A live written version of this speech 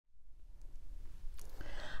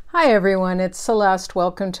Hi everyone, it's Celeste.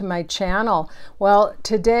 Welcome to my channel. Well,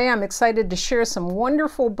 today I'm excited to share some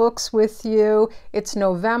wonderful books with you. It's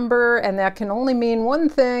November, and that can only mean one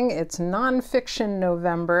thing. It's nonfiction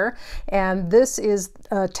November, and this is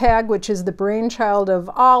a tag which is the brainchild of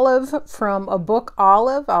Olive from a book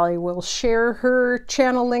Olive. I will share her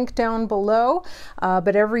channel link down below,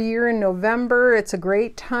 but every year in November it's a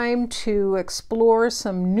great time to explore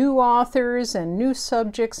some new authors and new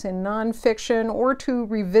subjects in nonfiction, or to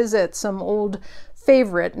revisit some old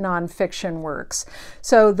favorite nonfiction works.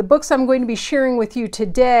 So the books I'm going to be sharing with you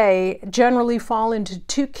today generally fall into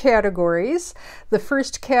two categories. The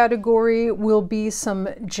first category will be some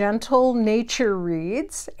gentle nature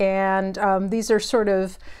reads, and these are sort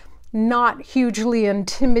of not hugely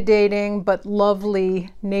intimidating but lovely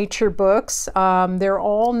nature books. They're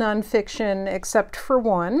all nonfiction except for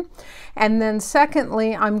one. And then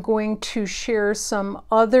secondly, I'm going to share some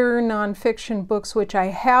other nonfiction books which I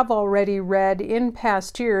have already read in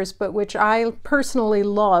past years, but which I personally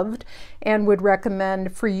loved and would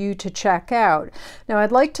recommend for you to check out. Now,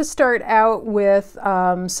 I'd like to start out with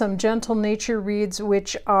some gentle nature reads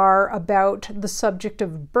which are about the subject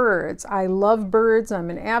of birds. I love birds. I'm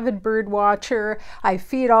an avid bird watcher. I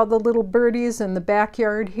feed all the little birdies in the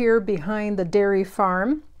backyard here behind the dairy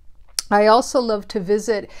farm. I also love to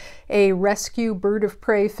visit a rescue bird of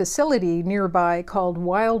prey facility nearby called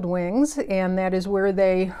Wild Wings, and that is where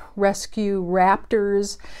they rescue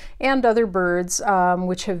raptors and other birds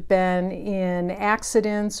which have been in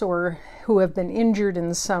accidents or who have been injured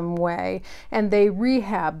in some way, and they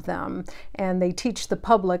rehab them and they teach the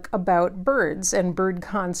public about birds and bird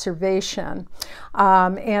conservation.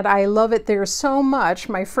 And I love it there so much.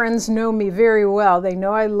 My friends know me very well. They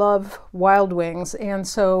know I love Wild Wings, and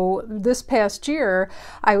so this past year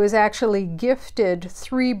I was actually gifted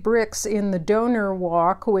 3 bricks in the donor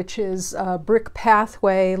walk, which is a brick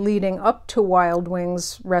pathway leading up to Wild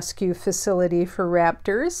Wings rescue facility for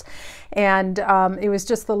raptors. And it was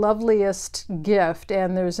just the loveliest gift,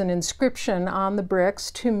 and there's an inscription on the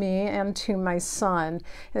bricks to me and to my son.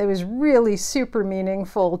 It was really super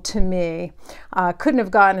meaningful to me. Couldn't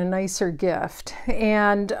have gotten a nicer gift.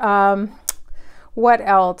 And what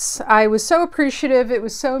else? I was so appreciative. It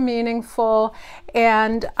was so meaningful.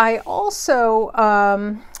 And I also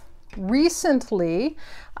recently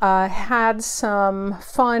had some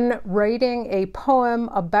fun writing a poem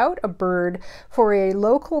about a bird for a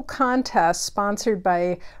local contest sponsored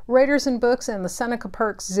by Writers and Books and the Seneca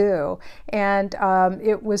Park Zoo. And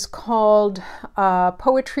it was called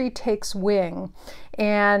Poetry Takes Wing.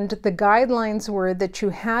 And the guidelines were that you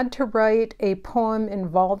had to write a poem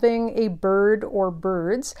involving a bird or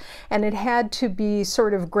birds, and it had to be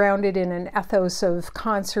sort of grounded in an ethos of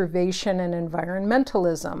conservation and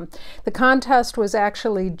environmentalism. The contest was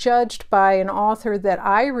actually judged by an author that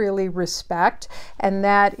I really respect, and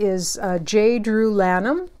that is J. Drew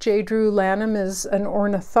Lanham. J. Drew Lanham is an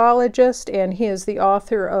ornithologist, and he is the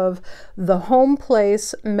author of The Home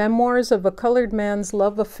Place, Memoirs of a Colored Man's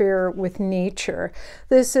Love Affair with Nature.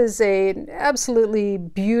 This is an absolutely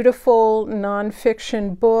beautiful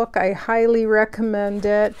nonfiction book. I highly recommend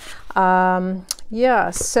it.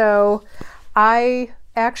 Yeah, so I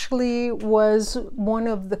actually was one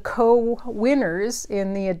of the co-winners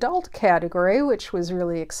in the adult category, which was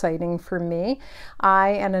really exciting for me. I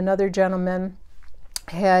and another gentleman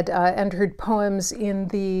had entered poems in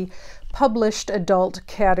the published adult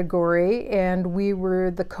category, and we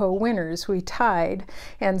were the co-winners. We tied,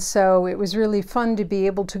 and so it was really fun to be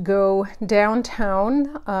able to go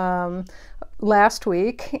downtown last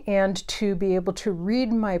week and to be able to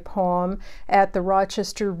read my poem at the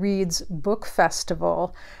Rochester Reads Book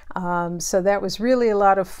Festival. So that was really a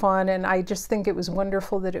lot of fun, and I just think it was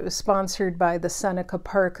wonderful that it was sponsored by the Seneca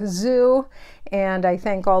Park Zoo, and I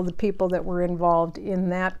thank all the people that were involved in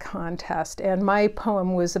that contest. And my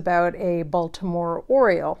poem was about a Baltimore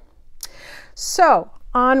Oriole. So,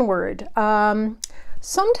 onward.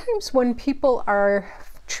 Sometimes when people are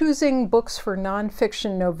choosing books for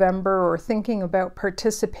Nonfiction November or thinking about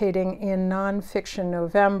participating in Nonfiction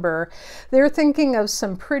November, they're thinking of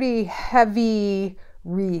some pretty heavy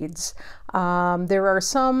reads. There are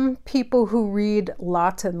some people who read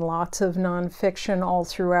lots and lots of nonfiction all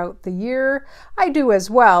throughout the year. I do as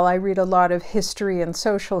well. I read a lot of history and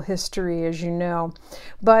social history, as you know.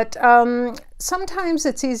 But sometimes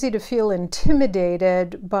it's easy to feel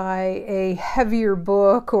intimidated by a heavier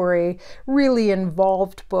book or a really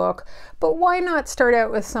involved book. But why not start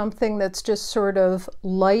out with something that's just sort of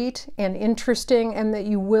light and interesting and that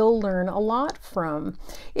you will learn a lot from?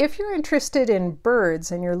 If you're interested in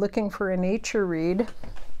birds and you're looking for a nature read,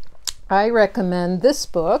 I recommend this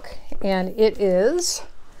book, and it is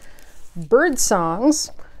Bird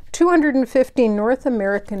Songs, 250 North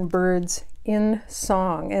American Birds in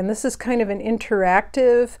Song. And this is kind of an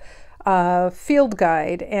interactive field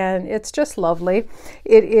guide, and it's just lovely.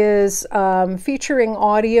 It is featuring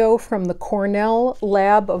audio from the Cornell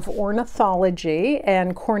Lab of Ornithology,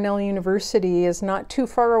 and Cornell University is not too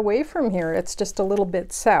far away from here. It's just a little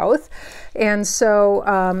bit south. And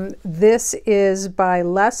so this is by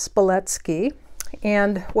Les Beletsky.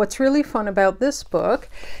 And what's really fun about this book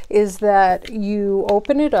is that you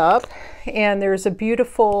open it up and there's a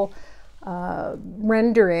beautiful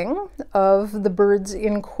rendering of the birds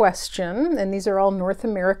in question, and these are all North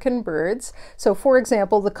American birds. So for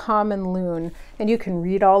example, the common loon, and you can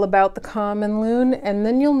read all about the common loon, and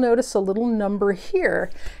then you'll notice a little number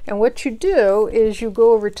here. And what you do is you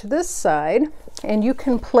go over to this side and you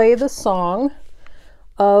can play the song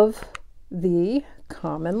of the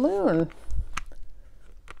common loon.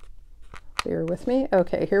 Bear with me.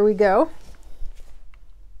 Okay, here we go.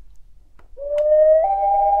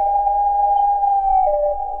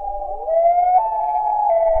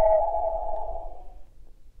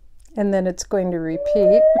 And then it's going to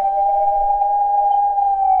repeat.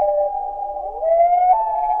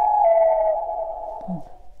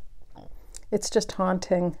 It's just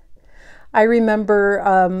haunting. I remember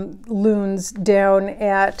loons down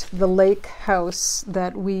at the lake house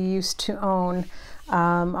that we used to own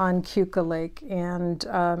on Keuka Lake, and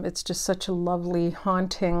it's just such a lovely,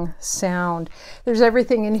 haunting sound. There's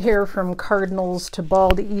everything in here from cardinals to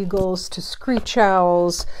bald eagles to screech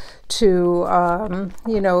owls to,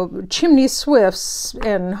 you know, chimney swifts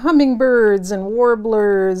and hummingbirds and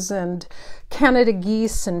warblers and Canada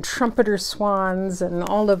geese and trumpeter swans and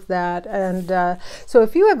all of that. And so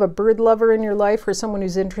if you have a bird lover in your life or someone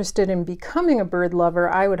who's interested in becoming a bird lover,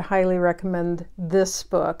 I would highly recommend this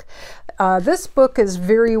book. This book is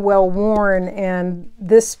very well worn, and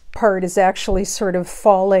this part is actually sort of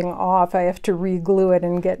falling off. I have to re-glue it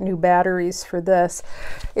and get new batteries for this.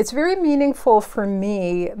 It's very meaningful for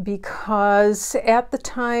me because at the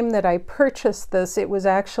time that I purchased this, it was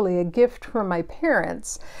actually a gift from my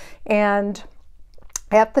parents. And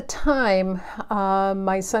at the time,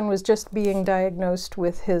 my son was just being diagnosed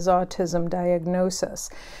with his autism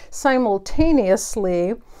diagnosis.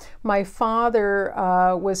 Simultaneously, my father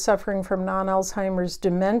was suffering from non-Alzheimer's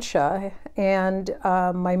dementia, and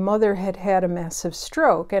my mother had had a massive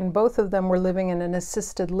stroke, and both of them were living in an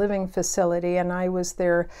assisted living facility, and I was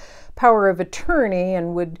their power of attorney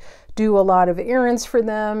and would do a lot of errands for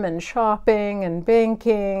them and shopping and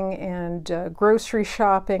banking and grocery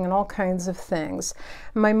shopping and all kinds of things.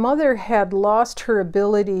 My mother had lost her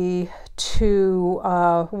ability to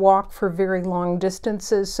walk for very long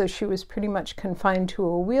distances, so she was pretty much confined to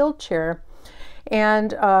a wheelchair.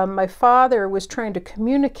 And my father was trying to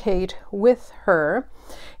communicate with her,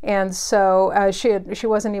 and so she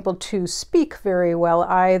wasn't able to speak very well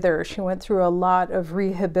either. She went through a lot of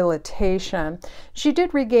rehabilitation. She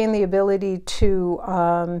did regain the ability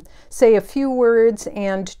to say a few words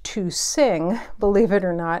and to sing, believe it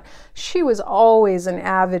or not. She was always an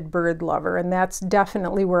avid bird lover, and that's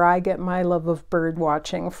definitely where I get my love of bird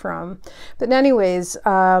watching from. But anyways,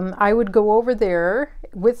 I would go over there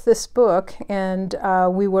with this book, and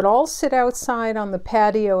we would all sit outside on the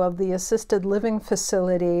patio of the assisted living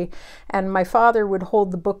facility, and my father would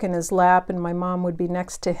hold the book in his lap and my mom would be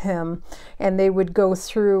next to him, and they would go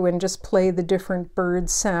through and just play the different bird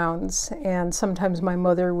sounds, and sometimes my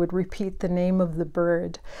mother would repeat the name of the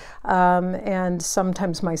bird, and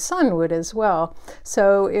sometimes my son would as well.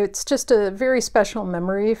 So it's just a very special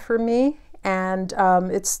memory for me. And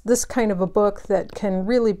it's this kind of a book that can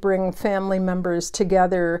really bring family members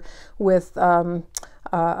together with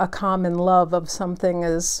a common love of something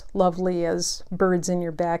as lovely as birds in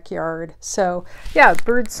your backyard. So yeah,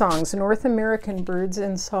 Bird Songs, North American Birds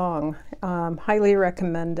in Song. Highly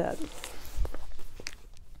recommend it.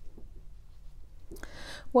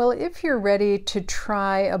 Well, if you're ready to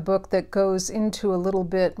try a book that goes into a little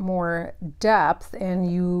bit more depth and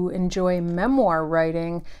you enjoy memoir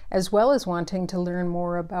writing as well as wanting to learn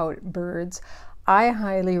more about birds, I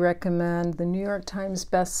highly recommend the New York Times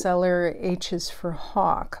bestseller H is for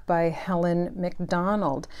Hawk by Helen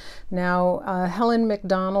Macdonald. Now, Helen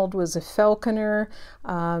Macdonald was a falconer.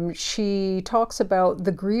 She talks about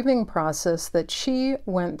the grieving process that she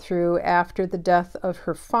went through after the death of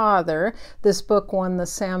her father. This book won the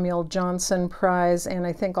Samuel Johnson Prize and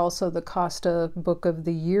I think also the Costa Book of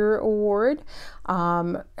the Year Award.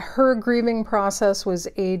 Her grieving process was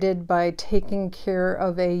aided by taking care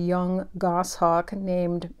of a young goshawk goshawk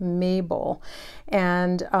named Mabel.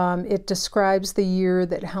 And it describes the year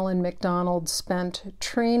that Helen Macdonald spent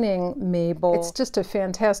training Mabel. It's just a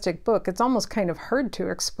fantastic book. It's almost kind of hard to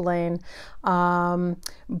explain,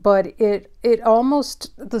 but it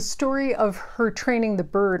almost, the story of her training the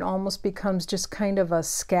bird almost becomes just kind of a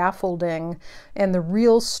scaffolding, and the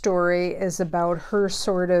real story is about her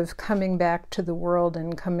sort of coming back to the world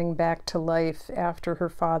and coming back to life after her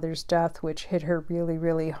father's death, which hit her really,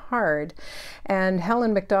 really hard. And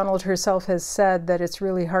Helen Macdonald herself has said that it's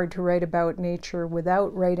really hard to write about nature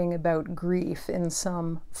without writing about grief in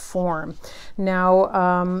some form.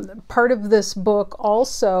 Now, part of this book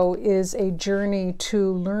also is a journey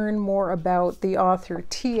to learn more about the author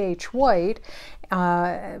T.H. White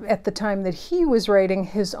at the time that he was writing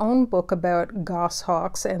his own book about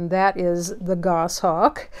goshawks, and that is The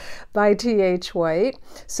Goshawk by T.H. White.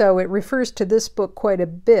 So it refers to this book quite a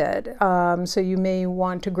bit, so you may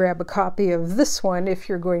want to grab a copy of this one if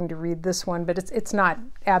you're going to read this one, but it's not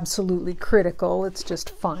absolutely critical, it's just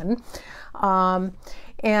fun.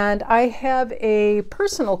 And I have a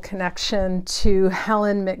personal connection to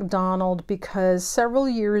Helen Macdonald because several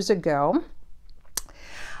years ago,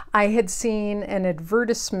 I had seen an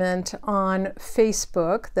advertisement on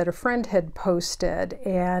Facebook that a friend had posted,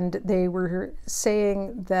 and they were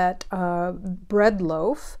saying that Bread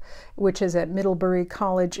Loaf, which is at Middlebury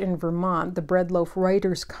College in Vermont, the Bread Loaf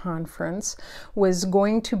Writers Conference, was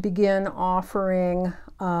going to begin offering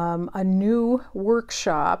a new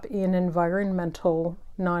workshop in environmental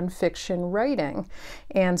nonfiction writing.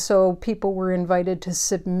 And so people were invited to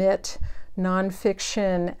submit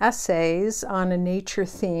nonfiction essays on a nature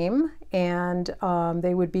theme, and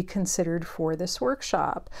they would be considered for this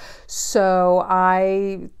workshop. So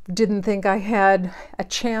I didn't think I had a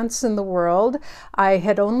chance in the world. I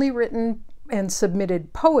had only written and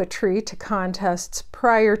submitted poetry to contests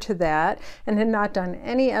prior to that and had not done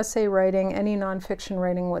any essay writing, any nonfiction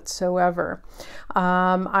writing whatsoever.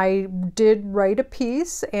 I did write a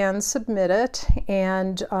piece and submit it,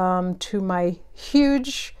 and to my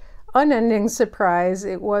huge unending surprise,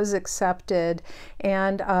 it was accepted,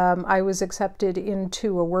 and I was accepted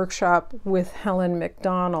into a workshop with Helen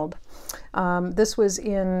Macdonald. This was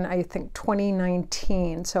in, I think,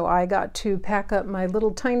 2019, so I got to pack up my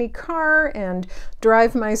little tiny car and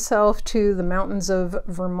drive myself to the mountains of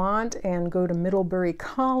Vermont and go to Middlebury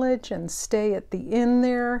College and stay at the inn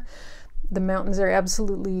there. The mountains are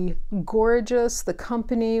absolutely gorgeous. The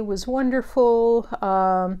company was wonderful.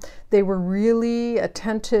 They were really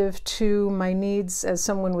attentive to my needs as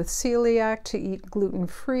someone with celiac to eat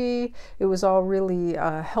gluten-free. It was all really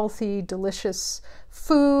healthy, delicious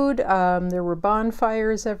food. There were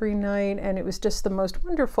bonfires every night, and it was just the most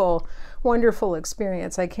wonderful, wonderful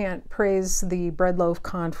experience. I can't praise the Bread Loaf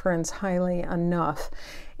Conference highly enough.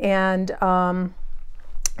 And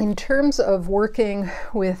in terms of working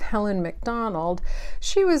with Helen Macdonald,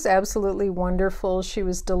 she was absolutely wonderful. She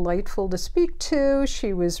was delightful to speak to.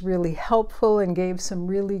 She was really helpful and gave some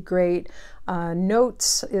really great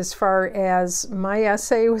notes as far as my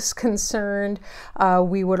essay was concerned.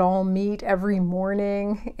 We would all meet every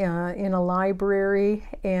morning in a library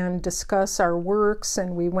and discuss our works,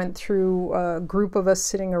 and we went through a group of us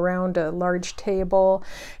sitting around a large table,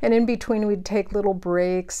 and in between we'd take little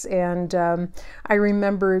breaks, and I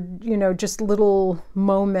remember, you know, just little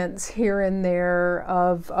moments here and there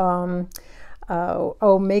of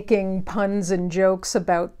making puns and jokes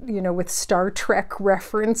about, you know, with Star Trek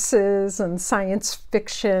references and science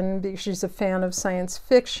fiction, because she's a fan of science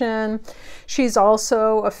fiction. She's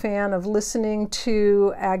also a fan of listening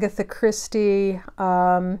to Agatha Christie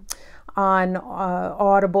on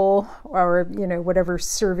Audible, or, you know, whatever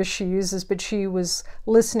service she uses, but she was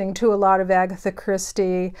listening to a lot of Agatha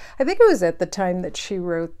Christie. I think it was at the time that she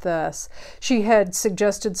wrote this. She had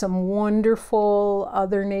suggested some wonderful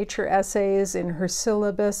other nature essays in her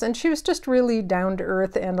syllabus, and she was just really down to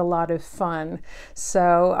earth and a lot of fun.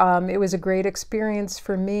 So it was a great experience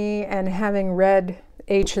for me, and having read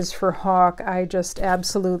H is for Hawk, I just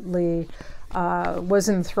absolutely was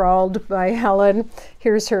enthralled by Helen.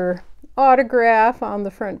 Here's her autograph on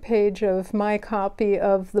the front page of my copy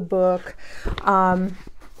of the book.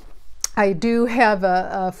 I do have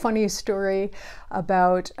a funny story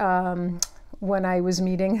about when I was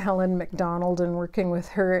meeting Helen Macdonald and working with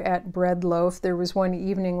her at Bread Loaf. There was one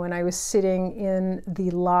evening when I was sitting in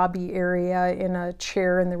the lobby area in a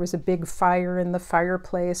chair, and there was a big fire in the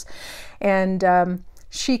fireplace, and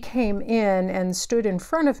she came in and stood in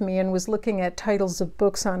front of me and was looking at titles of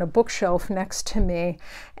books on a bookshelf next to me.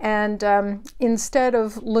 And instead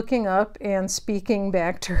of looking up and speaking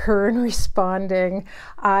back to her and responding,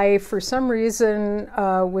 I, for some reason,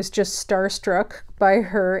 was just starstruck by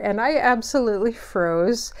her, and I absolutely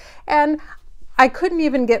froze. And I couldn't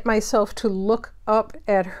even get myself to look up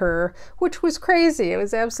at her, which was crazy. It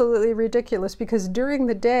was absolutely ridiculous, because during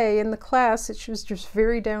the day in the class, she was just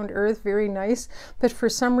very down to earth, very nice. But for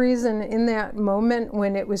some reason, in that moment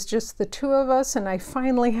when it was just the two of us, and I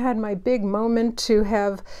finally had my big moment to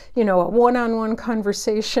have, you know, a one-on-one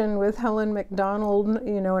conversation with Helen Macdonald,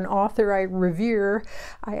 you know, an author I revere,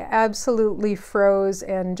 I absolutely froze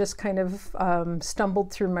and just kind of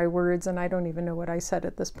stumbled through my words, and I don't even know what I said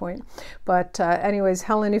at this point. But anyways,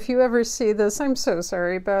 Helen, if you ever see this, I'm so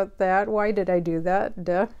sorry about that. Why did I do that?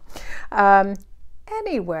 Duh.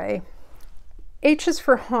 Anyway, H is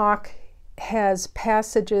for Hawk has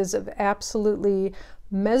passages of absolutely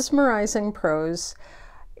mesmerizing prose.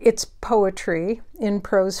 It's poetry in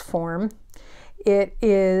prose form. It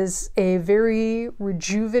is a very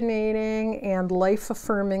rejuvenating and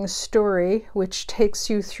life-affirming story, which takes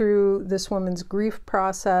you through this woman's grief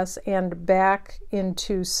process and back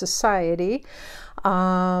into society.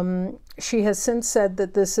 She has since said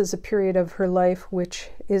that this is a period of her life which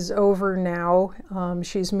is over now.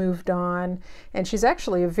 She's moved on, and she's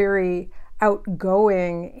actually a very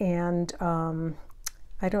outgoing and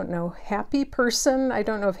I don't know, happy person. I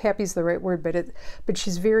don't know if happy is the right word, but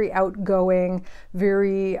she's very outgoing,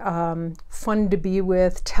 very fun to be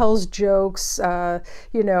with, tells jokes,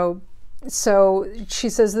 you know. So she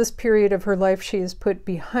says this period of her life she has put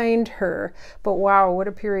behind her. But wow, what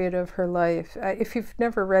a period of her life. If you've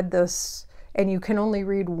never read this and you can only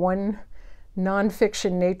read one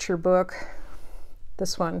nonfiction nature book,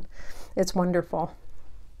 this one, it's wonderful.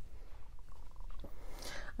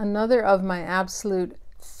 Another of my absolute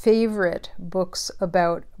favorite books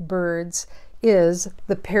about birds is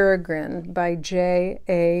The Peregrine by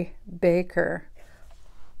J.A. Baker.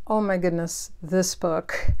 Oh my goodness, this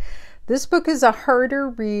book. This book is a harder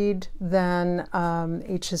read than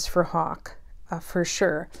H is for Hawk, for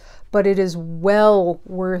sure, but it is well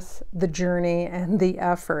worth the journey and the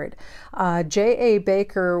effort. J.A.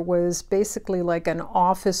 Baker was basically like an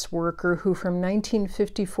office worker who from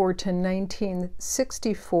 1954 to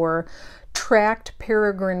 1964 tracked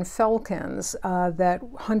peregrine falcons that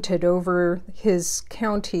hunted over his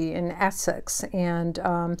county in Essex, and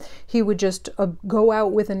he would just go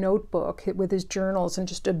out with a notebook with his journals and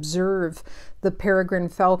just observe the peregrine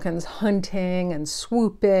falcons hunting and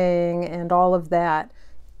swooping and all of that.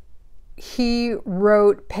 He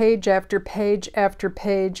wrote page after page after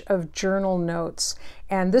page of journal notes,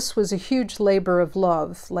 and this was a huge labor of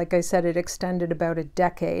love. Like I said, it extended about a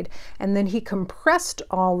decade, and then he compressed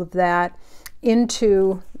all of that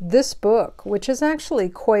into this book, which is actually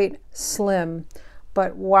quite slim.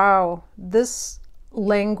 But wow, this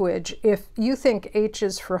language, if you think H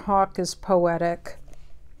is for Hawk is poetic,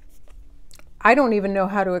 I don't even know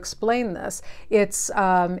how to explain this. It's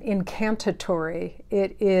incantatory.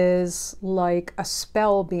 It is like a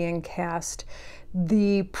spell being cast.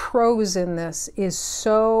 The prose in this is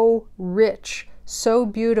so rich, so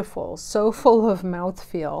beautiful, so full of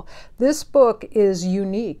mouthfeel. This book is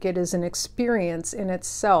unique. It is an experience in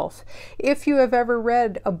itself. If you have ever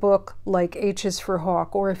read a book like H is for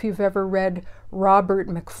Hawk, or if you've ever read Robert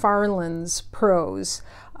Macfarlane's prose,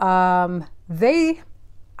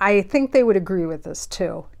 I think they would agree with this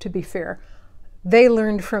too, to be fair. They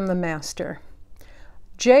learned from the master.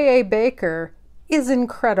 J.A. Baker is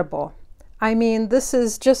incredible. I mean, this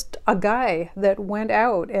is just a guy that went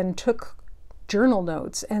out and took journal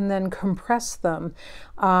notes and then compressed them.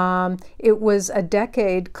 It was a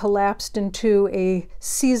decade collapsed into a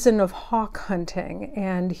season of hawk hunting,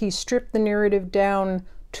 and he stripped the narrative down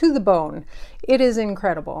to the bone. It is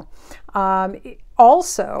incredible.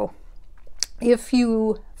 Also, if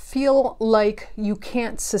you feel like you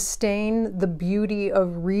can't sustain the beauty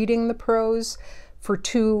of reading the prose for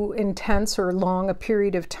too intense or long a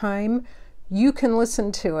period of time, you can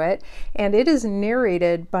listen to it, and it is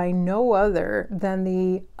narrated by no other than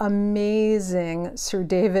the amazing Sir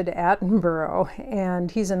David Attenborough,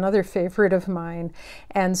 and he's another favorite of mine.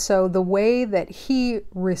 And so the way that he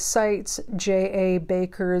recites J.A.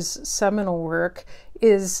 Baker's seminal work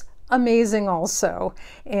is amazing also.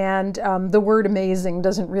 And the word amazing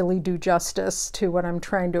doesn't really do justice to what I'm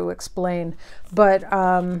trying to explain, but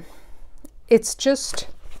it's just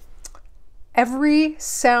every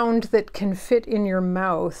sound that can fit in your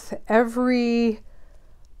mouth, every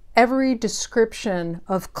description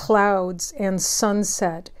of clouds and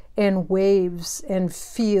sunset and waves and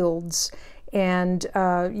fields and,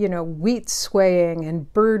 you know, wheat swaying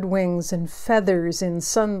and bird wings and feathers in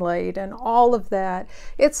sunlight and all of that.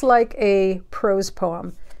 It's like a prose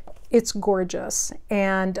poem. It's gorgeous.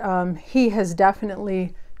 And he has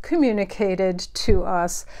definitely communicated to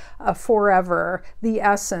us forever the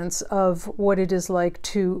essence of what it is like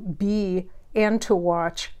to be and to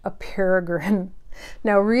watch a peregrine.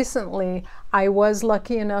 Now, recently, I was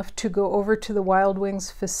lucky enough to go over to the Wild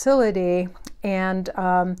Wings facility, and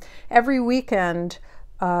every weekend,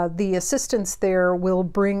 the assistants there will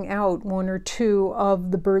bring out one or two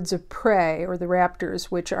of the birds of prey, or the raptors,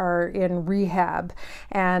 which are in rehab.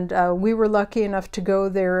 And we were lucky enough to go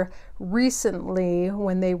there recently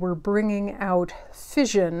when they were bringing out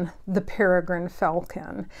Fission, the peregrine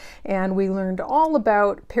falcon. And we learned all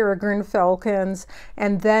about peregrine falcons.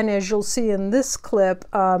 And then, as you'll see in this clip,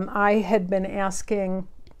 I had been asking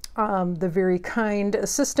the very kind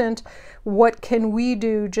assistant, what can we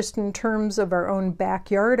do just in terms of our own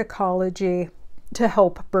backyard ecology to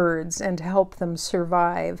help birds and to help them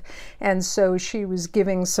survive? And so she was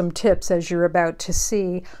giving some tips, as you're about to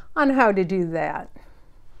see, on how to do that.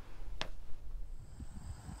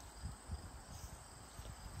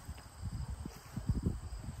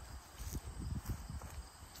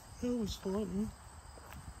 It was floating,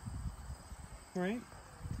 right?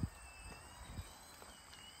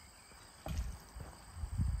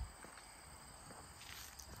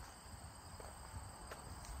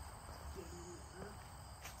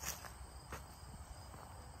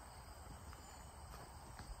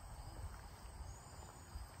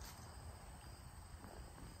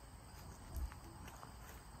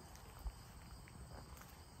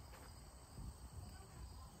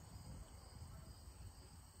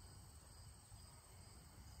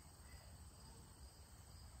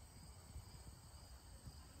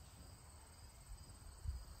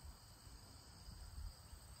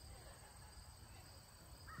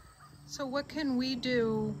 So what can we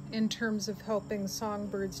do in terms of helping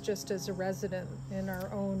songbirds just as a resident in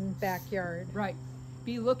our own backyard? Right.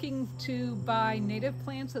 Be looking to buy native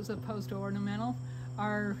plants as opposed to ornamental.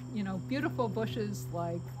 Our, you know, beautiful bushes,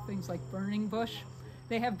 like things like burning bush,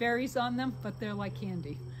 they have berries on them, but they're like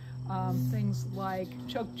candy. Things like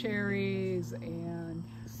chokecherries and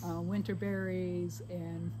winter berries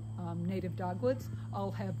and native dogwoods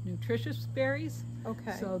all have nutritious berries.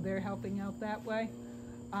 Okay. So they're helping out that way.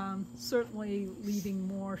 Certainly leaving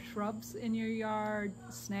more shrubs in your yard,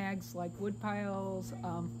 snags like wood piles,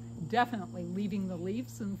 definitely leaving the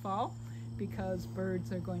leaves in fall because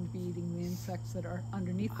birds are going to be eating the insects that are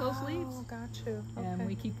underneath those leaves. Oh, got you. Okay. And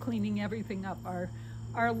we keep cleaning everything up.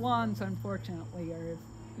 Our lawns, unfortunately, are,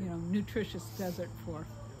 you know, nutritious desert for.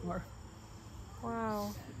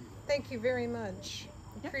 Wow. Thank you very much.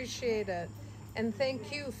 Appreciate it. And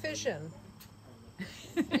thank you, Fission.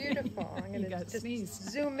 Beautiful. I'm going to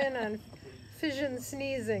just zoom in on Fission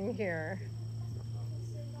sneezing here.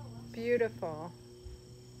 Beautiful.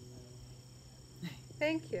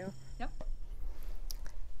 Thank you. Yep.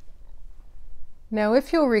 Now,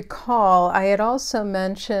 if you'll recall, I had also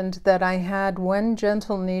mentioned that I had one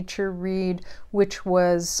Gentle Nature read, which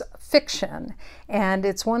was fiction, and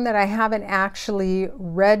it's one that I haven't actually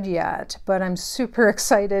read yet, but I'm super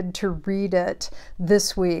excited to read it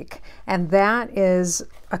this week, and that is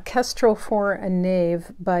A Kestrel for a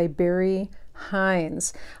Knave by Barry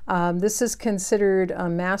Hines. This is considered a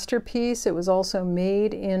masterpiece. It was also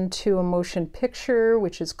made into a motion picture,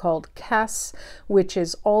 which is called Kes, which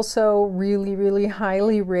is also really, really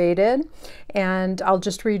highly rated. And I'll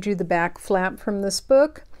just read you the back flap from this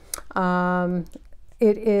book.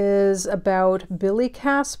 It is about Billy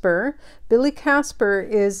Casper. Billy Casper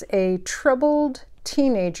is a troubled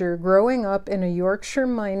teenager growing up in a Yorkshire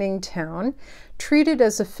mining town. Treated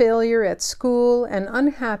as a failure at school and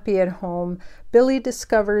unhappy at home, Billy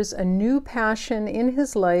discovers a new passion in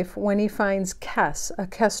his life when he finds Kes, a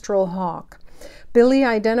kestrel hawk. Billy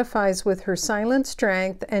identifies with her silent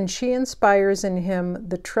strength, and she inspires in him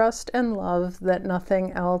the trust and love that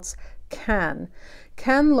nothing else can.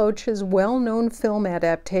 Ken Loach's well-known film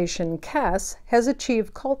adaptation, Kes, has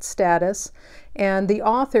achieved cult status, and the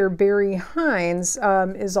author, Barry Hines,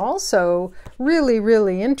 is also really,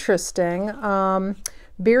 really interesting.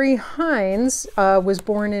 Barry Hines was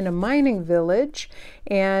born in a mining village,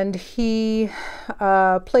 and he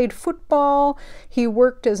played football. He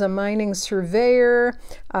worked as a mining surveyor.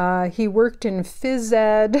 He worked in phys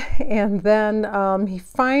ed, and then he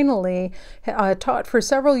finally taught for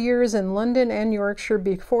several years in London and Yorkshire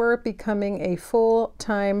before becoming a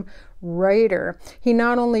full-time writer. He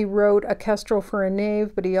not only wrote A Kestrel for a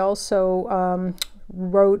Knave, but he also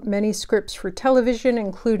wrote many scripts for television,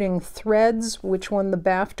 including Threads, which won the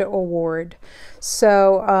BAFTA award.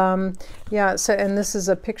 So, yeah, so, and this is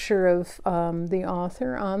a picture of the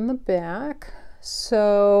author on the back.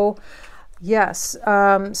 So, yes,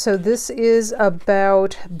 so this is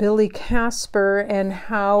about Billy Casper and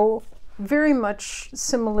how, very much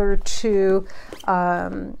similar to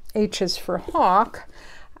H is for Hawk,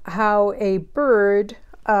 how a bird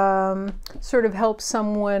sort of helps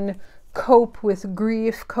someone cope with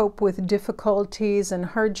grief, cope with difficulties and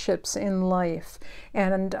hardships in life.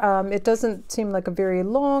 And it doesn't seem like a very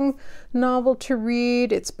long novel to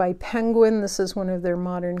read. It's by Penguin. This is one of their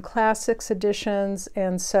modern classics editions.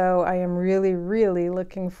 And so I am really, really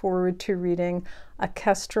looking forward to reading A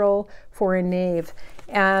Kestrel for a Knave.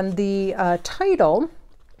 And the title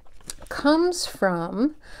comes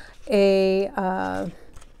from a, I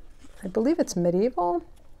believe it's medieval.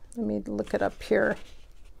 Let me look it up here.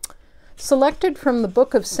 Selected from the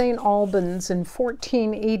Book of St. Albans in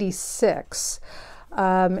 1486,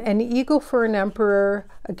 an eagle for an emperor,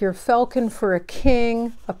 a gerfalcon for a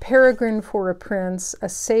king, a peregrine for a prince, a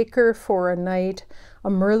saker for a knight,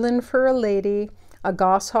 a merlin for a lady, a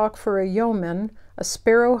goshawk for a yeoman, a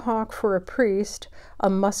sparrowhawk for a priest, a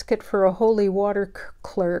musket for a holy water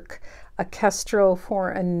clerk, a kestrel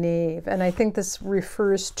for a knave. And I think this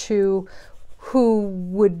refers to who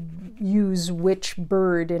would use which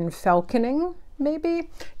bird in falconing, maybe.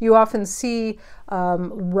 You often see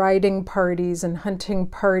riding parties and hunting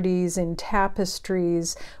parties in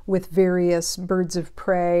tapestries with various birds of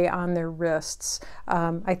prey on their wrists,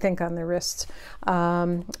 I think on their wrists.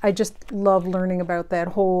 I just love learning about that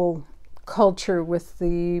whole culture with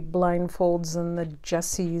the blindfolds and the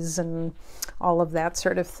jessies and all of that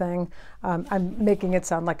sort of thing. I'm making it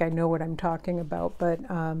sound like I know what I'm talking about, but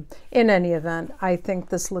in any event, I think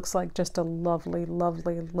this looks like just a lovely,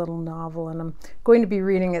 lovely little novel, and I'm going to be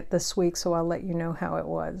reading it this week, so I'll let you know how it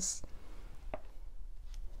was.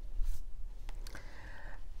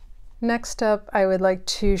 Next up, I would like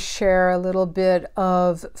to share a little bit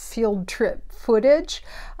of field trip footage.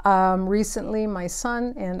 Recently, my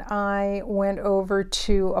son and I went over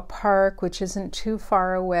to a park which isn't too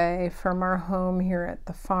far away from our home here at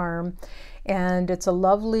the farm. And it's a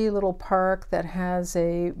lovely little park that has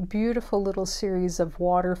a beautiful little series of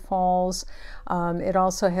waterfalls. It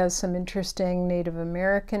also has some interesting Native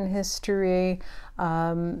American history.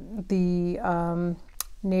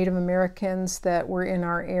 Native Americans that were in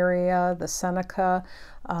our area, the Seneca,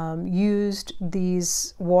 used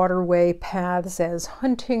these waterway paths as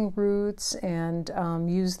hunting routes and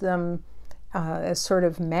used them as sort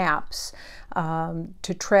of maps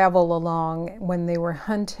to travel along when they were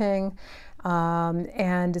hunting.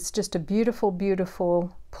 And it's just a beautiful,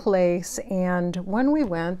 beautiful place. And when we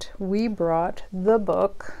went, we brought the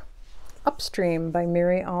book Upstream by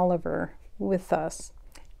Mary Oliver with us.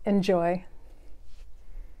 Enjoy.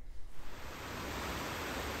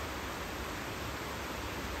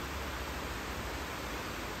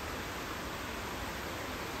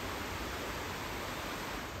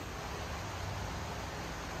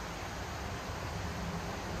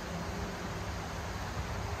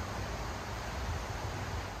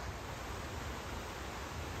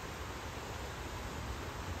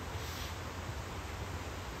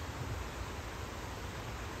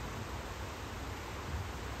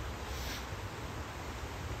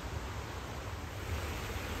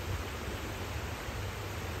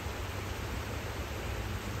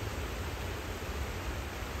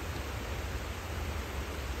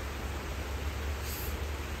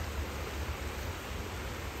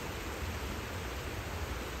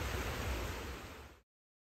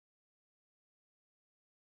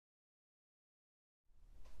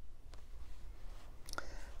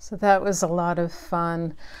 So that was a lot of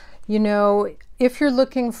fun. You know, if you're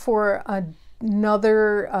looking for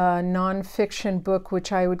another nonfiction book,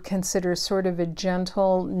 which I would consider sort of a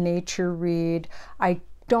gentle nature read, I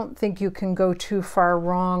don't think you can go too far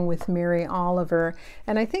wrong with Mary Oliver.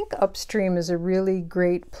 And I think Upstream is a really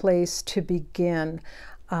great place to begin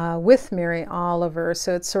with Mary Oliver.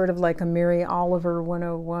 So it's sort of like a Mary Oliver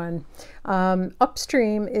 101.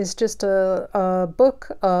 Upstream is just a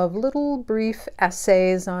book of little brief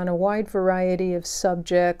essays on a wide variety of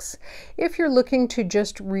subjects. If you're looking to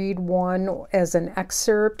just read one as an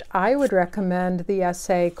excerpt, I would recommend the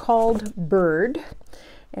essay called Bird.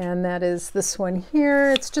 And that is this one here.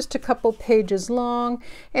 It's just a couple pages long,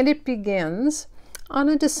 and it begins, On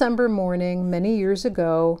a December morning many years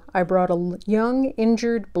ago, I brought a young,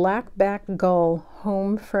 injured black-backed gull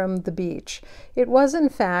home from the beach. It was, in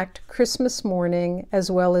fact, Christmas morning as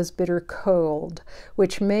well as bitter cold,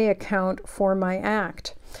 which may account for my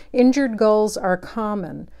act. Injured gulls are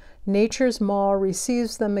common. Nature's maw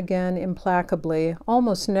receives them again implacably.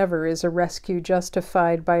 Almost never is a rescue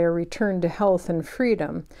justified by a return to health and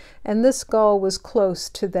freedom, and this gull was close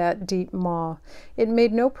to that deep maw. It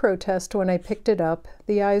made no protest when I picked it up.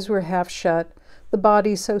 The eyes were half shut, the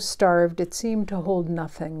body so starved it seemed to hold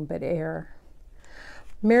nothing but air.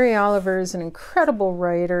 Mary Oliver is an incredible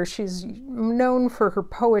writer. She's known for her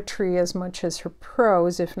poetry as much as her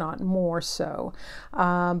prose, if not more so.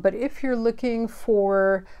 But if you're looking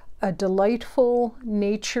for a delightful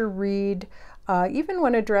nature read, even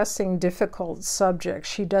when addressing difficult subjects,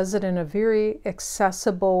 she does it in a very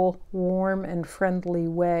accessible, warm, and friendly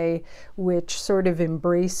way, which sort of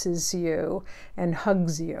embraces you and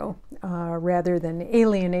hugs you rather than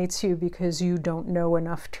alienates you because you don't know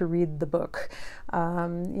enough to read the book.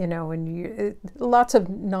 Lots of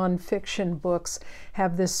nonfiction books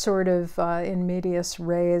have this sort of in medias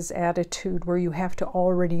res attitude where you have to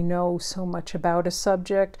already know so much about a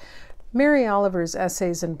subject. Mary Oliver's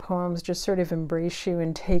essays and poems just sort of embrace you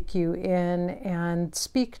and take you in and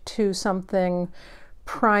speak to something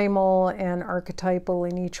primal and archetypal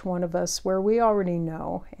in each one of us where we already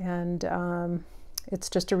know, and it's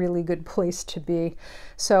just a really good place to be.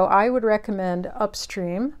 So I would recommend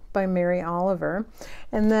Upstream by Mary Oliver.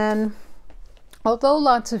 And then, although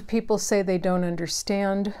lots of people say they don't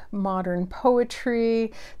understand modern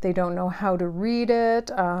poetry, they don't know how to read it,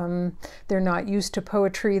 they're not used to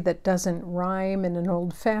poetry that doesn't rhyme in an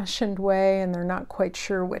old-fashioned way, and they're not quite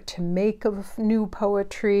sure what to make of new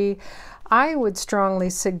poetry, I would strongly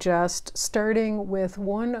suggest starting with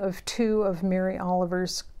one of two of Mary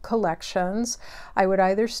Oliver's collections. I would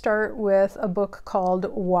either start with a book called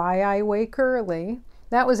Why I Wake Early.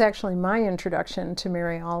 That was actually my introduction to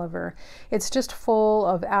Mary Oliver. It's just full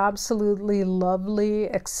of absolutely lovely,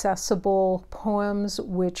 accessible poems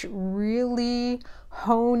which really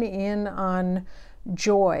hone in on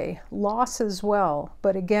joy, loss as well,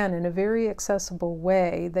 but again in a very accessible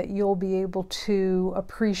way that you'll be able to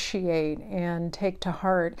appreciate and take to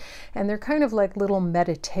heart. And they're kind of like little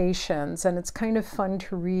meditations, and it's kind of fun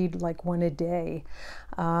to read, like one a day.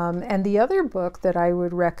 And the other book that I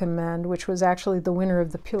would recommend, which was actually the winner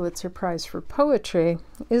of the Pulitzer Prize for Poetry,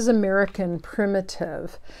 is American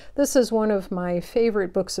Primitive. This is one of my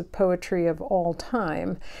favorite books of poetry of all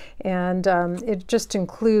time, and it just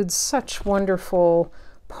includes such wonderful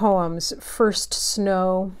poems. First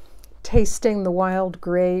Snow, Tasting the Wild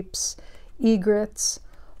Grapes, Egrets,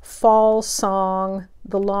 Fall Song,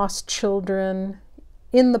 The Lost Children,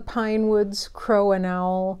 In the Pine Woods, Crow and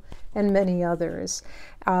Owl, and many others.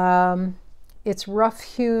 It's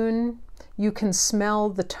rough-hewn. You can smell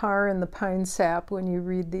the tar and the pine sap when you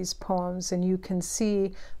read these poems, and you can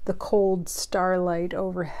see the cold starlight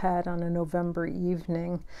overhead on a November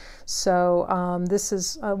evening. So this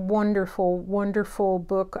is a wonderful, wonderful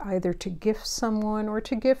book either to gift someone or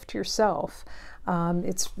to gift yourself.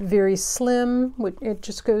 It's very slim. It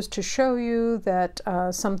just goes to show you that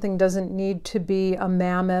something doesn't need to be a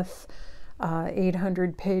mammoth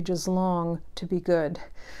 800 pages long to be good.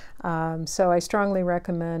 So I strongly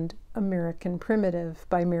recommend American Primitive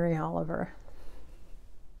by Mary Oliver.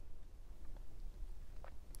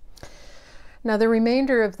 Now, the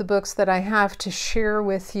remainder of the books that I have to share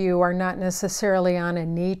with you are not necessarily on a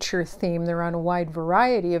nature theme. They're on a wide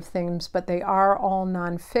variety of themes, but they are all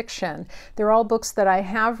nonfiction. They're all books that I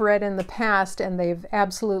have read in the past, and they've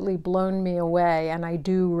absolutely blown me away, and I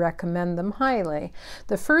do recommend them highly.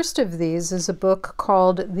 The first of these is a book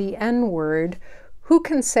called The N-Word: Who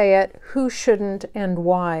Can Say It, Who Shouldn't, and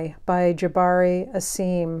Why by Jabari,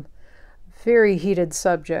 Asim. Very heated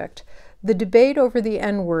subject. The debate over the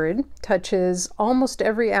N-word touches almost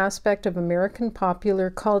every aspect of American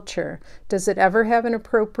popular culture. Does it ever have an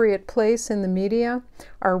appropriate place in the media?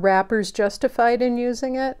 Are rappers justified in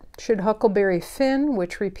using it? Should Huckleberry Finn,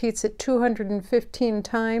 which repeats it 215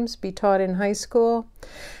 times, be taught in high school?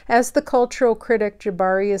 As the cultural critic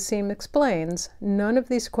Jabari Asim explains, none of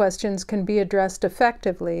these questions can be addressed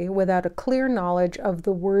effectively without a clear knowledge of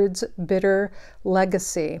the word's bitter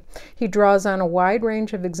legacy. He draws on a wide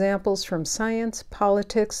range of examples from science,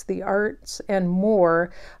 politics, the arts, and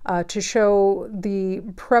more to show the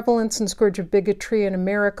prevalence and scourge of bigotry in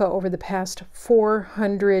America over the past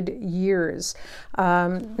 400 years.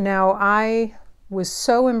 Now, I was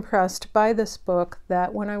so impressed by this book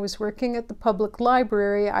that when I was working at the public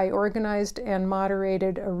library, I organized and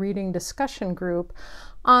moderated a reading discussion group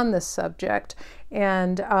on this subject.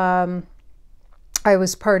 And I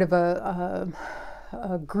was part of a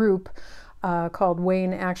group called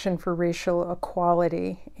Wayne Action for Racial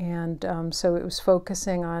Equality. And so it was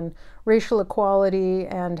focusing on racial equality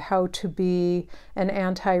and how to be an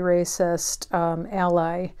anti-racist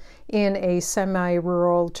ally in a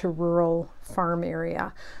semi-rural to rural farm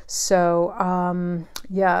area. So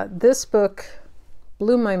yeah, this book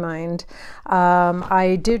blew my mind.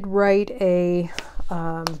 I did write a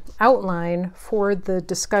outline for the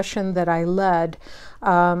discussion that I led.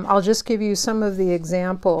 I'll just give you some of the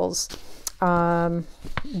examples that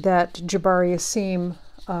Jabari Asim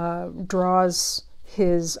draws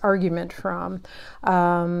his argument from.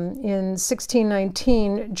 In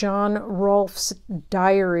 1619, John Rolfe's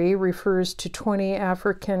diary refers to 20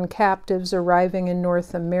 African captives arriving in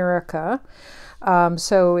North America.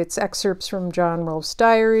 So it's excerpts from John Rolfe's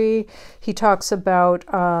diary. He talks about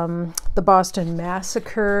the Boston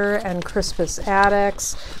Massacre and Crispus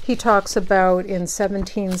Attucks. He talks about in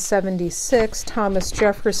 1776, Thomas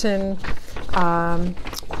Jefferson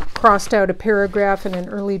crossed out a paragraph in an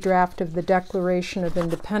early draft of the Declaration of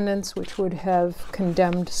Independence, which would have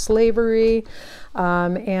condemned slavery.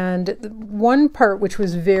 And one part which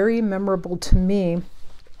was very memorable to me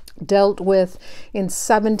dealt with, in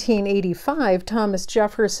 1785, Thomas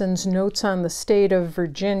Jefferson's notes on the state of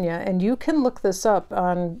Virginia, and you can look this up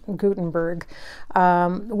on Gutenberg,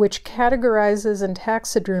 which categorizes and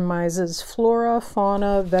taxidermizes flora,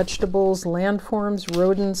 fauna, vegetables, landforms,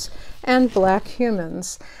 rodents, and black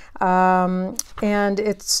humans. And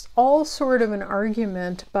it's all sort of an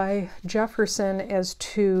argument by Jefferson as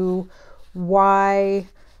to why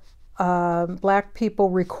black people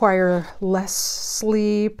require less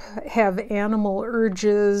sleep, have animal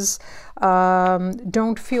urges,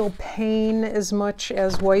 don't feel pain as much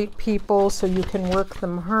as white people, so you can work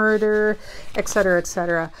them harder, etc.,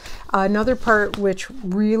 etc. Another part which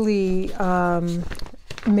really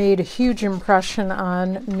made a huge impression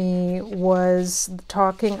on me was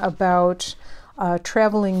talking about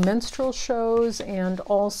traveling minstrel shows and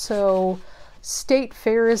also state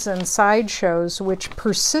fairs and sideshows, which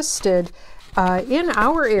persisted in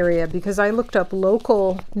our area, because I looked up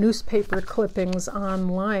local newspaper clippings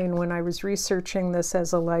online when I was researching this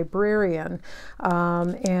as a librarian.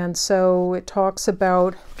 And so it talks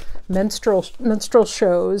about minstrel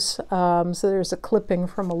shows. So there's a clipping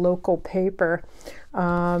from a local paper.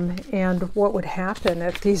 And what would happen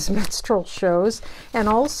at these minstrel shows. And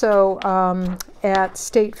also at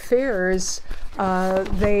state fairs,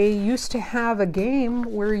 they used to have a game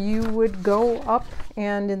where you would go up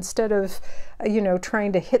and instead of,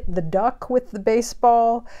 trying to hit the duck with the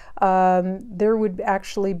baseball, there would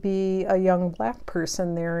actually be a young black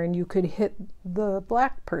person there and you could hit the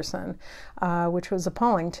black person, which was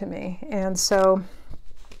appalling to me. And so,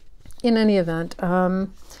 in any event,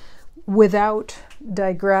 without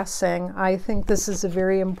digressing, I think this is a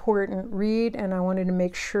very important read, and I wanted to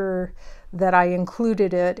make sure that I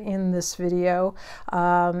included it in this video.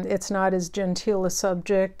 It's not as genteel a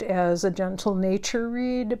subject as A Gentle Nature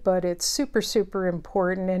read, but it's super, super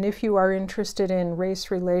important. And if you are interested in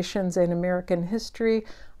race relations and American history,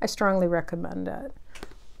 I strongly recommend it.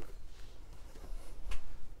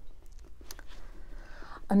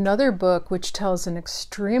 Another book which tells an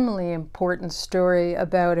extremely important story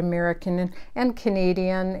about American and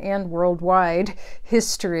Canadian and worldwide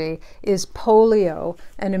history is Polio,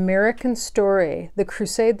 An American Story, the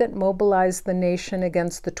crusade that mobilized the nation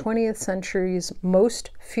against the 20th century's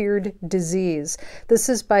most feared disease. This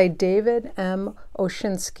is by David M.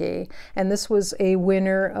 Oshinsky, and this was a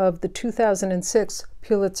winner of the 2006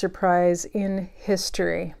 Pulitzer Prize in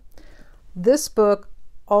History. This book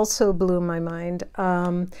also blew my mind.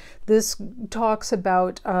 This talks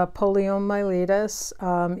about poliomyelitis,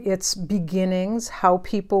 its beginnings, how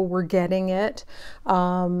people were getting it.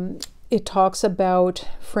 It talks about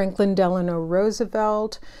Franklin Delano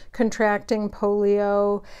Roosevelt contracting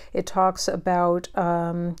polio. It talks about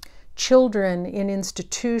children in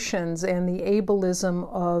institutions and the ableism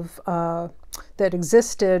of that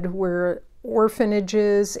existed, where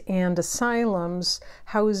orphanages and asylums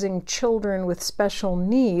housing children with special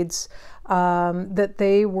needs, that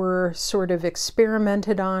they were sort of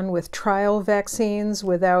experimented on with trial vaccines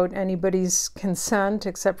without anybody's consent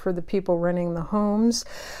except for the people running the homes.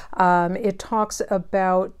 It talks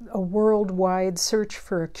about a worldwide search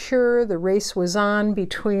for a cure. The race was on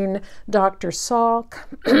between Dr. Salk,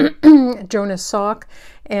 Jonas Salk,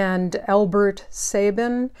 and Albert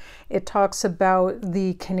Sabin. It talks about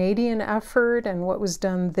the Canadian effort and what was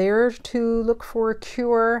done there to look for a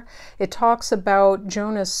cure. It talks about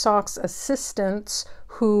Jonas Salk's assistants,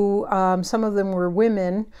 who some of them were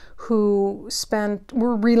women, who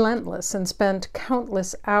were relentless and spent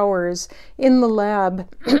countless hours in the lab,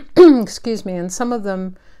 excuse me, and some of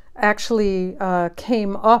them actually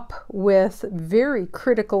came up with very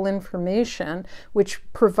critical information which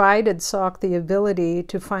provided Salk the ability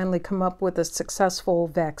to finally come up with a successful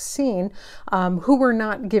vaccine, who were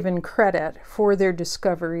not given credit for their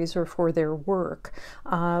discoveries or for their work.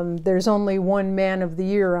 There's only one Man of the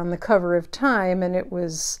Year on the cover of Time, and it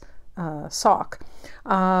was Salk.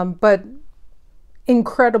 But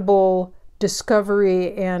incredible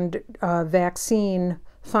discovery and vaccine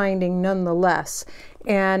finding nonetheless.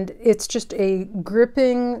 And it's just a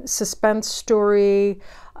gripping suspense story.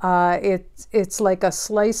 It's like a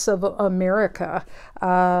slice of America.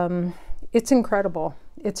 It's incredible.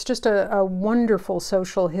 It's just a wonderful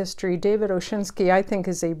social history. David Oshinsky, I think,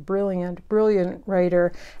 is a brilliant, brilliant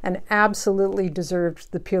writer and absolutely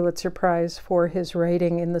deserved the Pulitzer Prize for his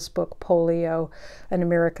writing in this book, Polio, An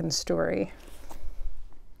American Story.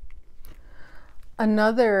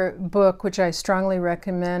 Another book which I strongly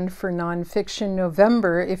recommend for nonfiction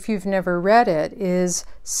November, if you've never read it, is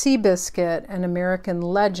Seabiscuit, An American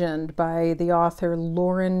Legend by the author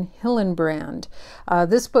Lauren Hillenbrand.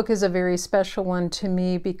 This book is a very special one to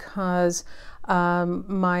me because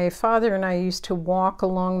my father and I used to walk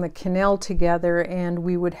along the canal together, and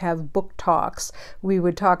we would have book talks. We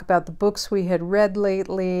would talk about the books we had read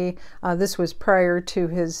lately. This was prior to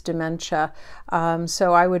his dementia.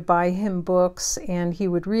 So I would buy him books and he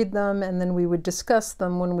would read them, and then we would discuss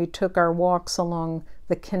them when we took our walks along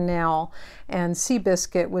the canal. And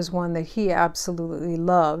Seabiscuit was one that he absolutely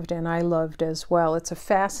loved, and I loved as well. It's a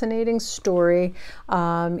fascinating story.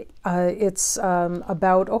 It's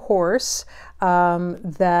about a horse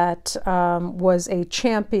that was a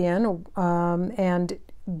champion, and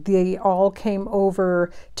they all came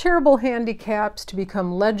over terrible handicaps to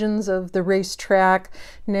become legends of the racetrack.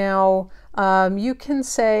 Now, you can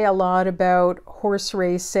say a lot about horse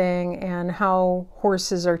racing and how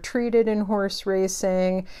horses are treated in horse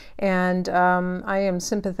racing, and I am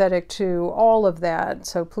sympathetic to all of that,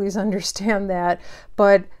 so please understand that.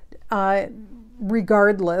 But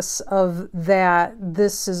regardless of that,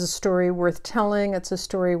 this is a story worth telling. It's a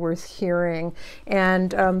story worth hearing. And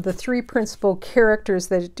the three principal characters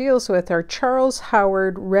that it deals with are Charles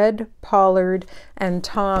Howard, Red Pollard, and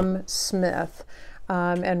Tom Smith.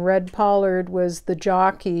 And Red Pollard was the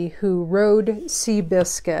jockey who rode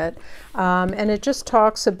Seabiscuit. And it just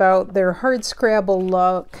talks about their hardscrabble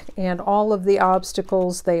luck and all of the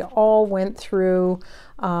obstacles they all went through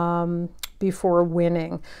before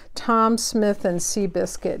winning. Tom Smith and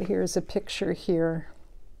Seabiscuit, here's a picture here.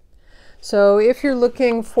 So if you're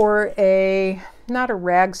looking for not a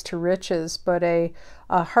rags to riches, but a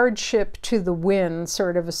hardship to the win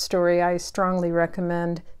sort of a story, I strongly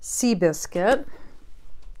recommend Seabiscuit.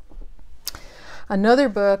 Another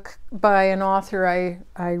book by an author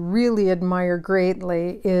I really admire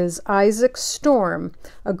greatly is Isaac Storm,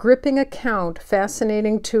 a gripping account,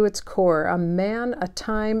 fascinating to its core, a man, a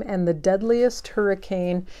time, and the deadliest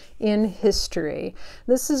hurricane in history.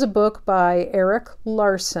 This is a book by Erik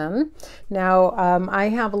Larson. Now, I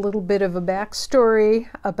have a little bit of a backstory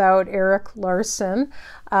about Erik Larson.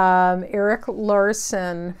 Erik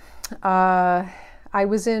Larson, I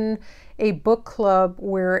was in a book club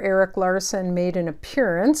where Erik Larson made an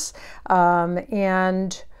appearance,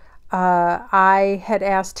 and I had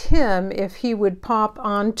asked him if he would pop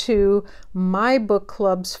onto my book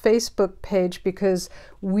club's Facebook page because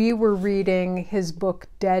we were reading his book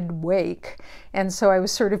Dead Wake. And so I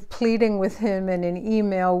was sort of pleading with him in an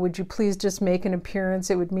email, would you please just make an appearance?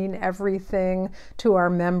 It would mean everything to our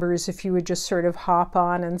members if you would just sort of hop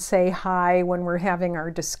on and say hi when we're having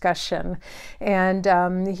our discussion.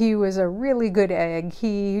 And he was a really good egg.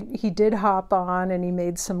 He did hop on and he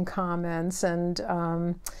made some comments and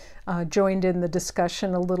joined in the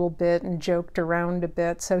discussion a little bit and joked around a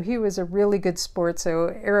bit. So he was a really good sport.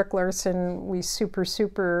 So Erik Larson, we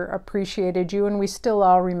super appreciated you, and we still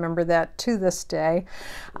all remember that to this day.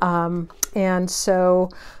 And so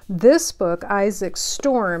this book, Isaac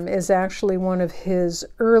Storm, is actually one of his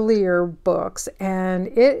earlier books, and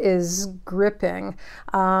it is gripping.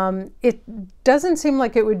 It doesn't seem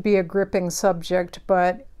like it would be a gripping subject,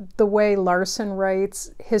 but the way Larson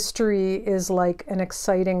writes, history is like an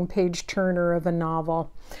exciting page-turner of a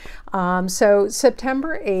novel. So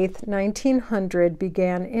September 8th, 1900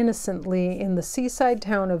 began innocently in the seaside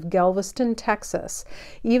town of Galveston, Texas.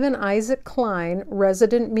 Even Isaac Klein,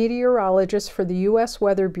 resident meteorologist for the U.S.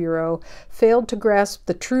 Weather Bureau, failed to grasp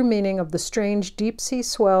the true meaning of the strange deep-sea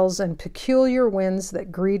swells and peculiar winds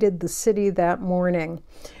that greeted the city that morning.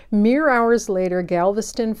 Mere hours later,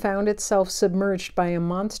 Galveston found itself submerged by a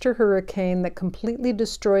monster hurricane that completely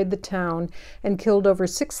destroyed the town and killed over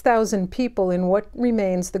 6,000 people in what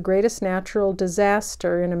remains the greatest natural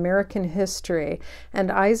disaster in American history.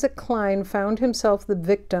 And Isaac Klein found himself the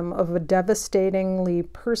victim of a devastatingly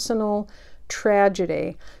personal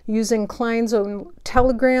tragedy. Using Klein's own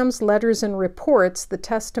telegrams, letters, and reports, the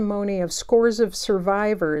testimony of scores of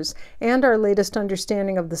survivors, and our latest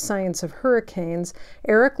understanding of the science of hurricanes,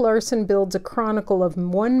 Erik Larson builds a chronicle of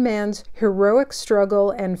one man's heroic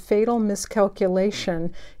struggle and fatal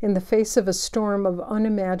miscalculation in the face of a storm of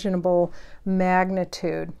unimaginable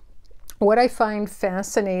magnitude. What I find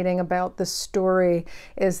fascinating about this story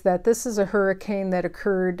is that this is a hurricane that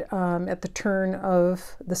occurred at the turn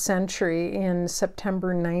of the century in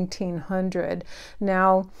September 1900.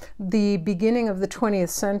 Now, the beginning of the 20th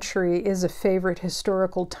century is a favorite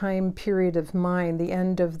historical time period of mine, the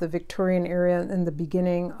end of the Victorian era and the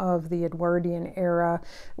beginning of the Edwardian era,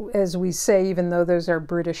 as we say, even though those are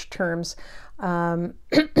British terms.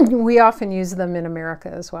 We often use them in America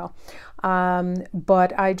as well.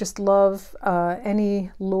 But I just love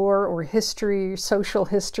any lore or history, social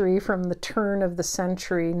history from the turn of the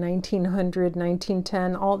century, 1900,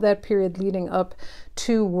 1910, all that period leading up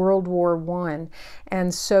to World War I.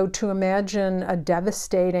 And so to imagine a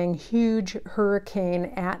devastating, huge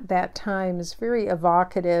hurricane at that time is very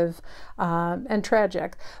evocative and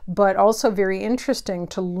tragic, but also very interesting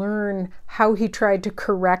to learn how he tried to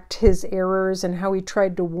correct his errors and how he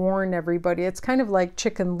tried to warn everybody. It's kind of like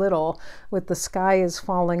Chicken Little, with the sky is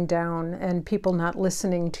falling down and people not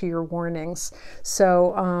listening to your warnings.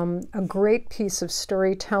 So a great piece of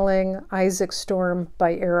storytelling, Isaac Storm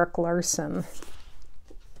by Erik Larson.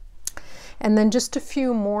 And then just a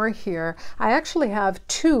few more here. I actually have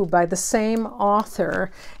two by the same author,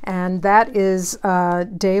 and that is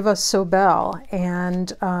Dava Sobel.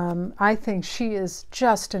 And I think she is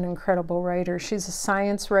just an incredible writer. She's a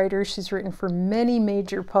science writer. She's written for many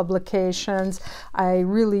major publications. I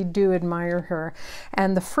really do admire her.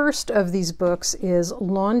 And the first of these books is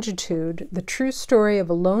Longitude, the true story of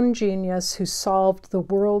a lone genius who solved the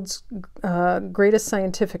world's greatest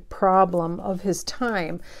scientific problem of his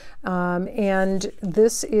time. And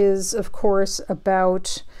this is, of course,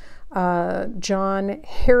 about John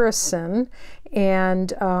Harrison,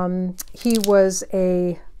 and he was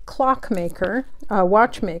a clockmaker,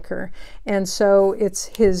 watchmaker, and so it's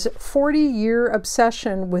his 40-year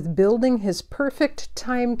obsession with building his perfect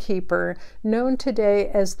timekeeper, known today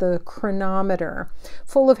as the chronometer.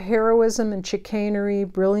 Full of heroism and chicanery,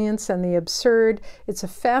 brilliance, and the absurd, it's a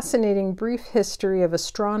fascinating brief history of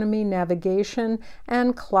astronomy, navigation,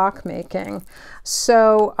 and clockmaking.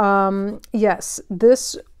 So, yes,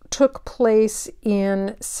 this took place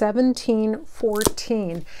in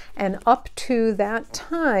 1714, and up to that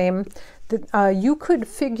time, you could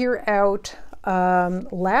figure out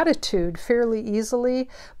latitude fairly easily,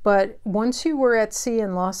 but once you were at sea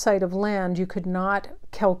and lost sight of land, you could not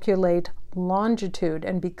calculate longitude.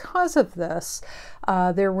 And because of this,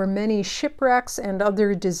 there were many shipwrecks and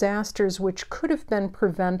other disasters which could have been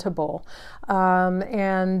preventable.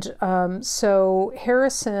 So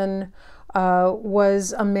Harrison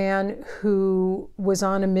was a man who was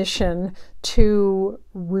on a mission to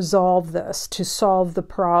resolve this, to solve the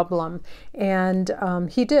problem, and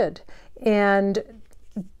he did. And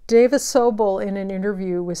Dava Sobel, in an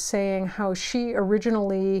interview, was saying how she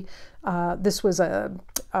originally, this was a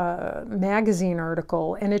magazine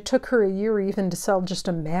article, and it took her a year even to sell just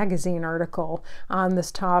a magazine article on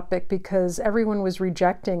this topic because everyone was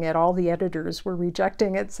rejecting it. All the editors were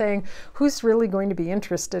rejecting it, saying, who's really going to be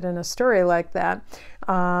interested in a story like that?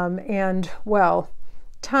 And well,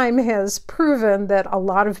 time has proven that a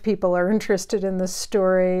lot of people are interested in this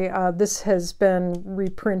story. This has been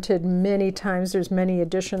reprinted many times. There's many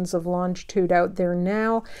editions of Longitude out there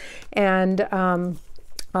now. And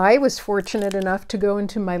I was fortunate enough to go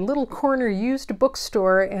into my little corner used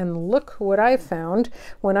bookstore and look what I found.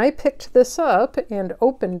 When I picked this up and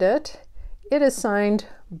opened it, it is signed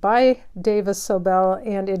by Dava Sobel,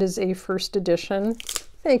 and it is a first edition.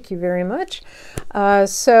 Thank you very much.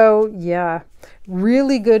 So yeah,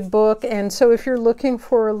 Really good book. And so if you're looking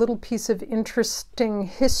for a little piece of interesting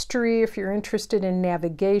history, if you're interested in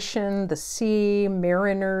navigation, the sea,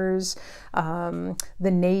 mariners, the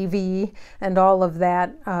Navy, and all of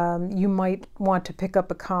that, you might want to pick up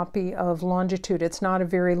a copy of Longitude. It's not a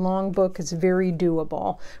very long book. It's very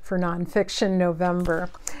doable for Nonfiction November.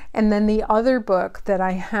 And then the other book that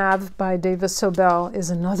I have by Dava Sobel is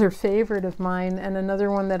another favorite of mine, and another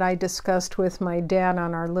one that I discussed with my dad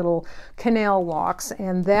on our little canal walks,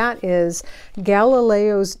 and that is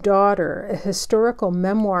Galileo's Daughter, a historical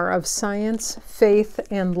memoir of science, faith,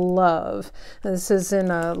 and love. This is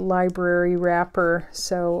in a library wrapper,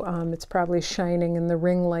 so it's probably shining in the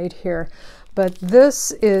ring light here. But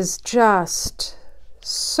this is just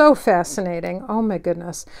so fascinating. Oh my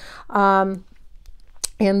goodness. And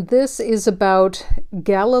this is about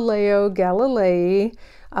Galileo Galilei,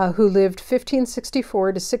 who lived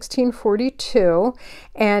 1564 to 1642,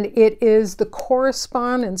 and it is the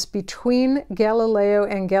correspondence between Galileo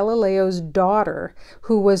and Galileo's daughter,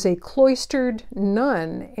 who was a cloistered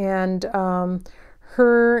nun, and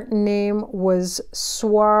her name was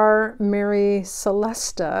Soir Mary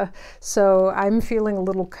Celesta, so I'm feeling a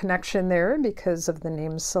little connection there because of the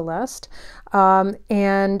name Celeste.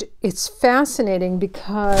 And it's fascinating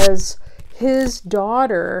because his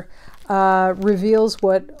daughter reveals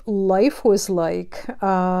what life was like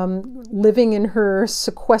living in her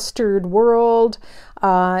sequestered world,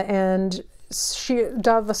 and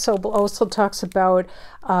Dava Sobel also talks about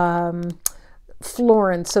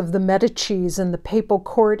Florence of the Medicis and the papal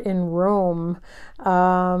court in Rome.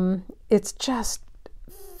 It's just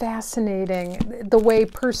fascinating the way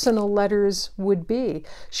personal letters would be.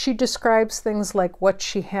 She describes things like what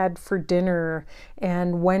she had for dinner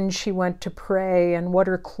and when she went to pray and what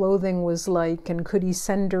her clothing was like, and could he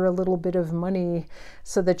send her a little bit of money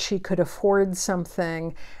so that she could afford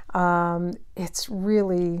something. It's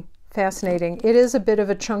really fascinating. It is a bit of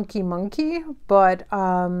a chunky monkey, but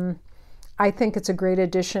I think it's a great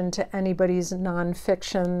addition to anybody's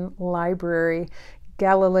nonfiction library.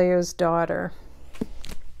 Galileo's Daughter.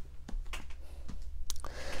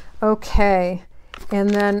 Okay, and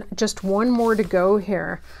then just one more to go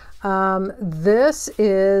here. This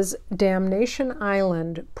is Damnation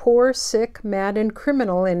Island, Poor, Sick, Mad, and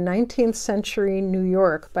Criminal in 19th Century New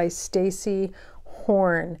York by Stacy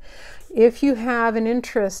Horn. If you have an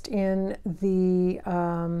interest in the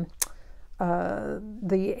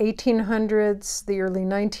 1800s, the early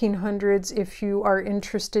 1900s, if you are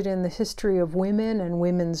interested in the history of women and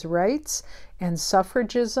women's rights and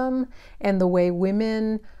suffragism and the way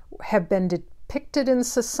women have been depicted in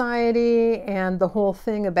society, and the whole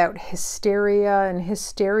thing about hysteria and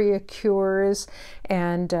hysteria cures,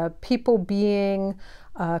 and people being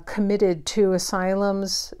committed to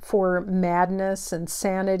asylums for madness and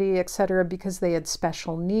sanity, etc., because they had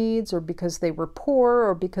special needs, or because they were poor,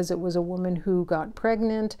 or because it was a woman who got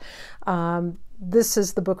pregnant. This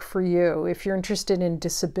is the book for you. If you're interested in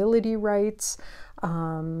disability rights,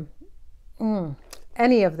 any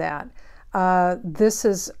of that, this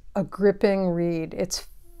is a gripping read. It's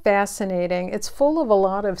fascinating. It's full of a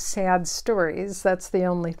lot of sad stories. That's the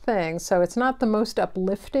only thing. So it's not the most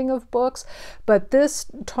uplifting of books, but this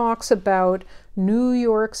talks about New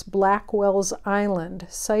York's Blackwell's Island,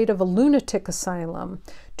 site of a lunatic asylum,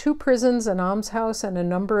 2 prisons, an almshouse, and a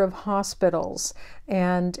number of hospitals.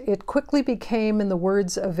 And it quickly became, in the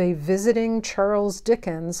words of a visiting Charles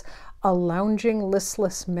Dickens, a lounging,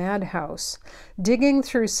 listless madhouse. Digging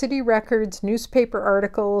through city records, newspaper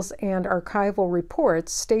articles, and archival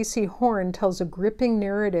reports, Stacy Horn tells a gripping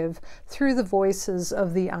narrative through the voices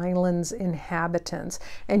of the island's inhabitants.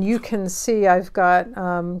 And you can see I've got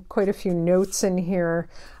quite a few notes in here.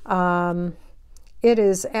 It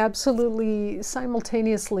is absolutely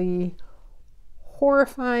simultaneously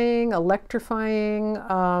horrifying,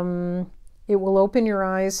 electrifying. It will open your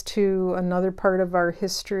eyes to another part of our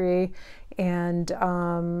history, and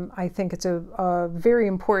I think it's a very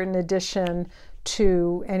important addition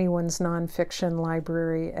to anyone's nonfiction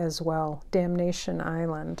library as well. Damnation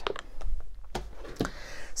Island.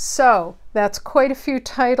 So that's quite a few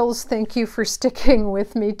titles. Thank you for sticking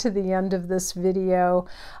with me to the end of this video.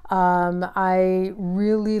 I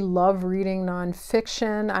really love reading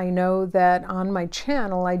nonfiction. I know that on my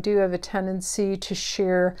channel I do have a tendency to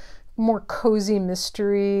share more cozy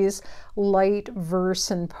mysteries, light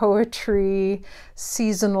verse and poetry,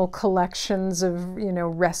 seasonal collections of,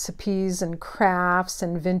 recipes and crafts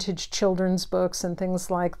and vintage children's books and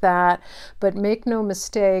things like that. But make no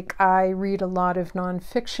mistake, I read a lot of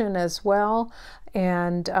nonfiction as well,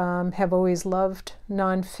 and have always loved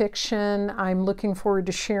nonfiction. I'm looking forward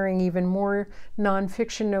to sharing even more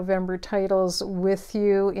nonfiction November titles with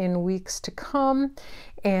you in weeks to come.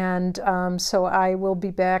 And so I will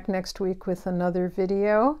be back next week with another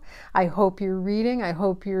video. I hope you're reading. I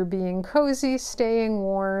hope you're being cozy, staying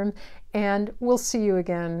warm, and we'll see you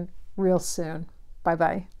again real soon.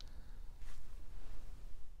 Bye-bye.